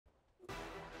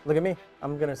Look at me.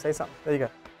 I'm gonna say something. There you go.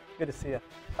 Good to see you.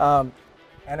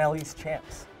 NL East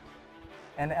champs.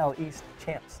 NL East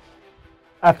champs.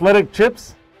 Athletic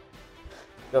chips.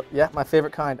 Yeah, my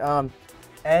favorite kind.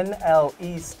 NL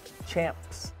East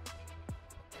champs.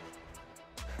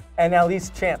 NL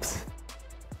East champs.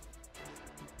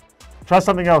 Try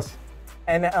something else.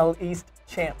 NL East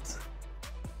champs.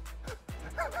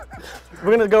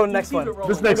 We're gonna go next one.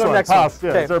 This next one. Next Pass.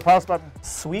 one. Yeah. Okay. Is there a pass button?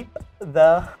 Sweep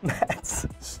the Mets.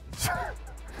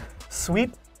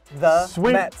 Sweep the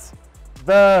Sweep Mets.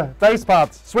 the base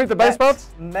parts. Sweep the base parts.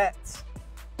 Mets.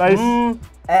 Base.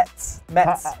 Mets.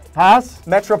 Pass.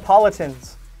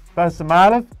 Metropolitans. Pass the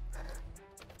Marlin.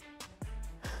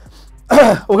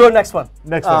 We'll go next one.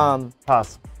 Next one.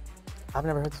 Pass. I've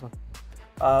never heard this one.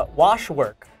 Wash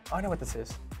work. Oh, I know what this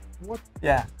is. What?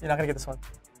 Yeah, you're not gonna get this one.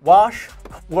 Wash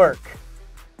work.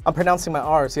 I'm pronouncing my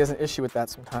R's. He has an issue with that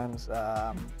sometimes.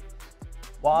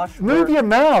 Wash. Move work. your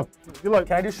mouth. You're like.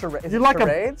 Can I do charades? You're like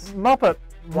charades? a muppet.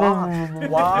 Wash.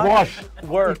 Wash.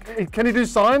 Work. Can you do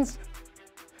signs?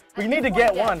 We need to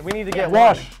get one. We need to get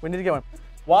Wash. one. We need to get one.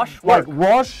 Wash. Work. Like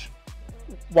wash.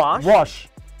 Wash. Wash.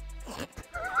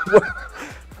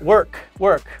 Work.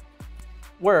 Work.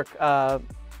 Work.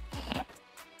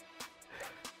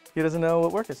 He doesn't know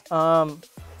what work is.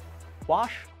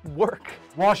 Wash. Work.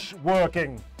 Wash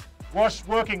working. Wash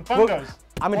working fungos.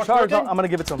 I'm in Wash charge. working? I'm gonna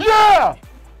give it to him. Yeah!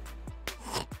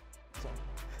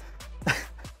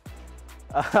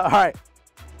 All right.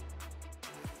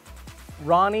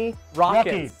 Ronnie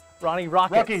Rockets. Ronnie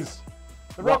Rockets. Rockies.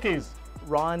 The Rockies.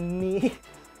 Ronnie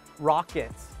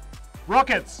Rockets.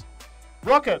 Rockets.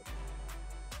 Rocket.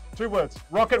 2 words.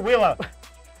 Rocket Wheeler.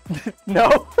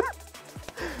 No.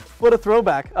 What a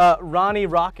throwback. Ronnie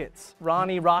Rockets.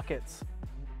 Ronnie Rockets.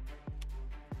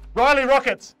 Riley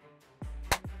Rockets.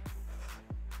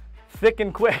 Thick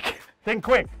and quick. Think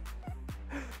quick.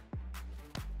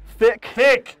 Thick.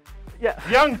 Thick. Yeah.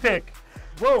 Young thick.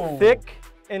 Whoa. Thick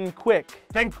and quick.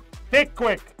 Think thick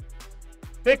quick.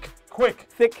 Thick quick.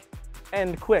 Thick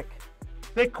and quick.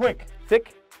 Thick quick.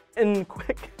 Thick and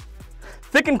quick.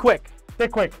 Thick and quick.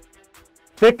 Thick quick.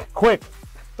 Thick quick.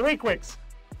 3 quicks.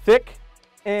 Thick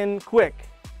and quick.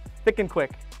 Thick and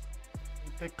quick.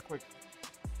 Thick quick.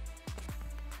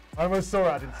 I almost saw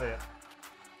it, I didn't see it.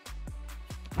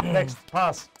 Next,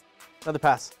 pass. Another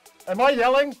pass. Am I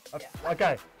yelling?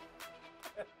 Okay.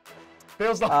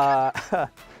 Feels like.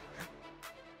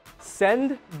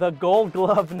 Send the gold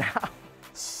glove now.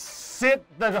 Sit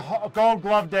the gold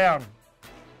glove down.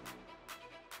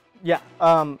 Yeah.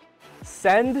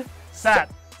 Send. Sat.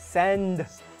 Send.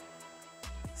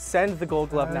 Send the gold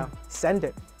glove now. Send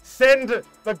it. Send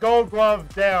the gold glove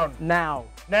down. Now.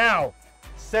 Now.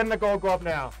 Send the gold glove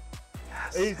now.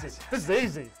 Yes, Easy. yes, yes. This is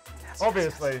easy. Yes,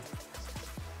 Obviously. yes.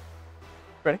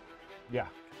 Ready? Yeah.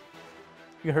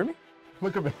 You heard me?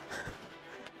 Look at me.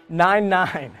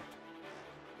 9-9.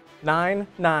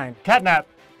 9-9. Catnap.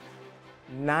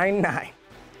 9-9.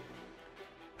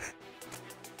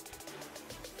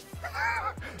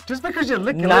 Just because you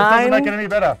lick your lips doesn't make it any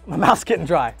better. My mouth's getting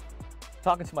dry.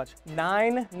 Talking too much.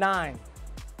 9-9.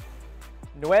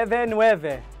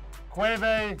 9-9.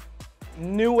 Cueve.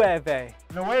 Nueve.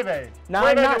 Nueve.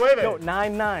 9-9. Nueve. No,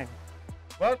 9-9.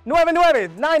 What?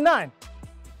 9-9. 9-9.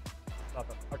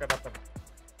 Nothing. I got nothing.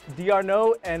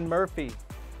 D'Arnaud and Murphy.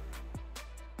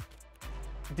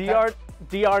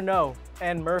 D'Arnaud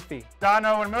and Murphy.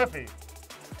 Dano and Murphy.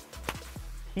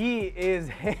 He is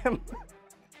him.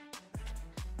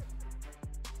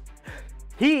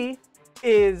 He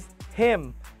is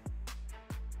him.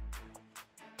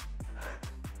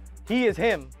 He is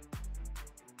him.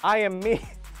 I am me.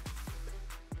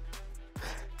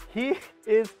 He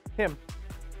is him.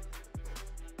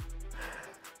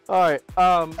 All right,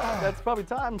 that's probably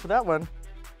time for that one.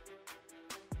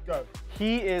 Go.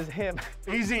 He is him.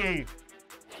 Easy E.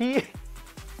 He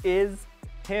is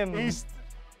him. East.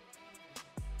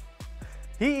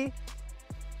 He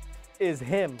is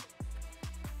him.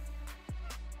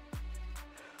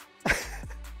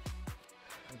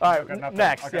 All right, Okay,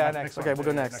 next. okay, Yeah, next next. one. Okay, we'll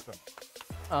go Yeah, next.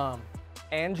 one.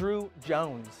 Andrew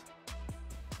Jones.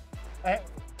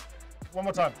 One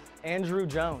more time. Andrew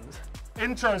Jones.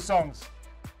 Intro songs.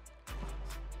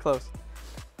 Close.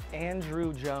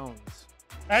 Andrew Jones.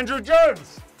 Andrew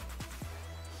Jones.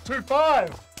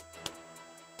 2-5.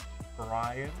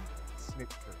 Brian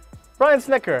Snitker. Brian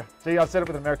Snicker. See, I said it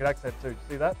with an American accent too.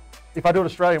 See that? If I do it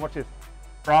Australian, watch this.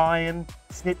 Brian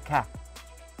Snitka.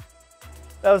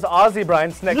 That was Aussie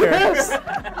Brian Snicker. Yes!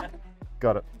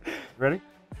 Got it. Ready?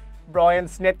 Brian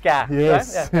Snitka.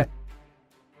 Yes. Right? Yeah.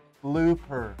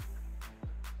 Blooper.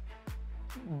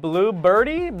 Blue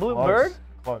birdie? Blue bird?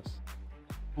 Close.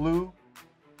 Blue.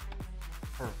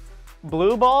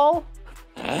 Blue ball.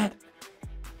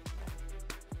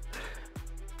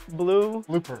 Blue.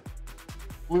 Blooper.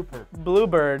 Blooper.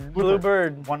 Bluebird.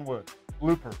 Bluebird. One word.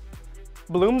 Blooper.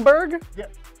 Bloomberg.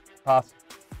 Yep. Pass.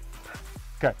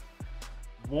 Okay.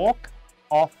 Walk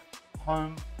off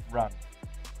home run.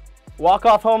 Walk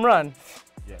off home run.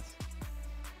 Yes.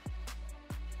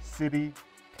 City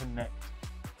Connect.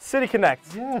 City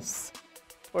Connect. Yes.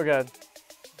 We're good.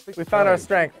 Speaks We found our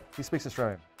Australian. strength. He speaks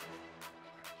Australian.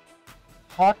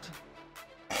 Hot.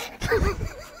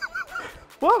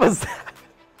 What was that?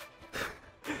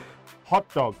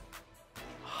 Hot dog.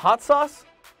 Hot sauce?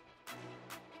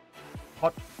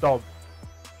 Hot dog.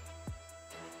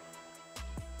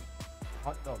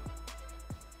 Hot dog.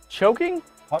 Choking?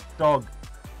 Hot dog.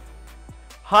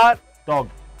 Hot.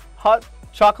 Dog. Hot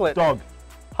chocolate. Dog.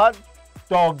 Hot.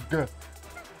 Dog.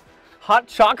 Hot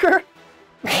chocker?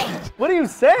 What are you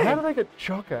saying? How do they get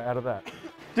chocker out of that?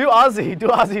 Do Aussie. Do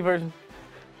Aussie version.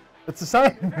 It's the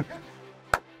same.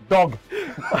 Dog.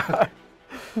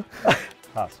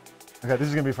 Pass. Okay, this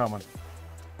is gonna be a fun one.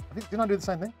 Didn't I do the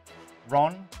same thing?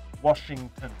 Ron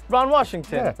Washington. Ron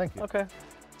Washington. Yeah, thank you. Okay.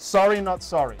 Sorry, not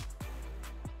sorry.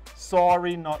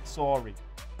 Sorry, not sorry.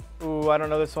 Ooh, I don't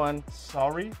know this one.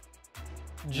 Sorry.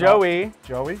 Joey. Not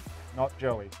Joey, not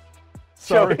Joey.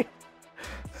 Joey.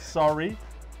 Sorry.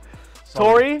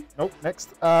 Tori. Nope. Next.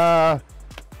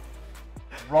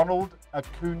 Ronald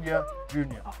Acuna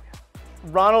Jr.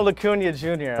 Ronald Acuna Jr.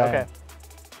 Bam. Okay.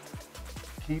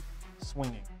 Keep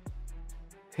swinging.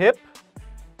 Hip.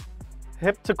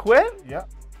 Hip to quit? Yeah.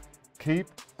 Keep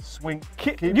swing.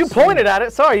 Keep You pointed at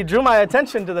it. Sorry, you drew my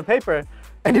attention to the paper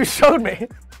and you showed me.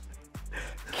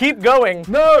 Keep going.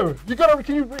 No, you gotta.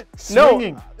 Can you?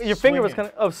 Swinging. No, your finger was kind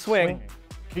of. Oh, swing. Swinging.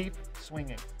 Keep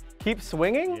swinging. Keep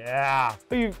swinging? Yeah.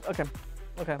 Oh, you, okay.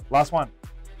 Okay. Last one.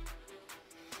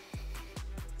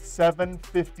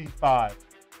 7:55.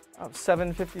 Oh,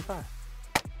 7:55.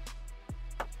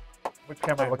 Which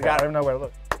camera? Alright, Look we got at? I it. don't know where to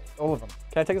look. All of them.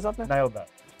 Can I take this off now? Nailed that.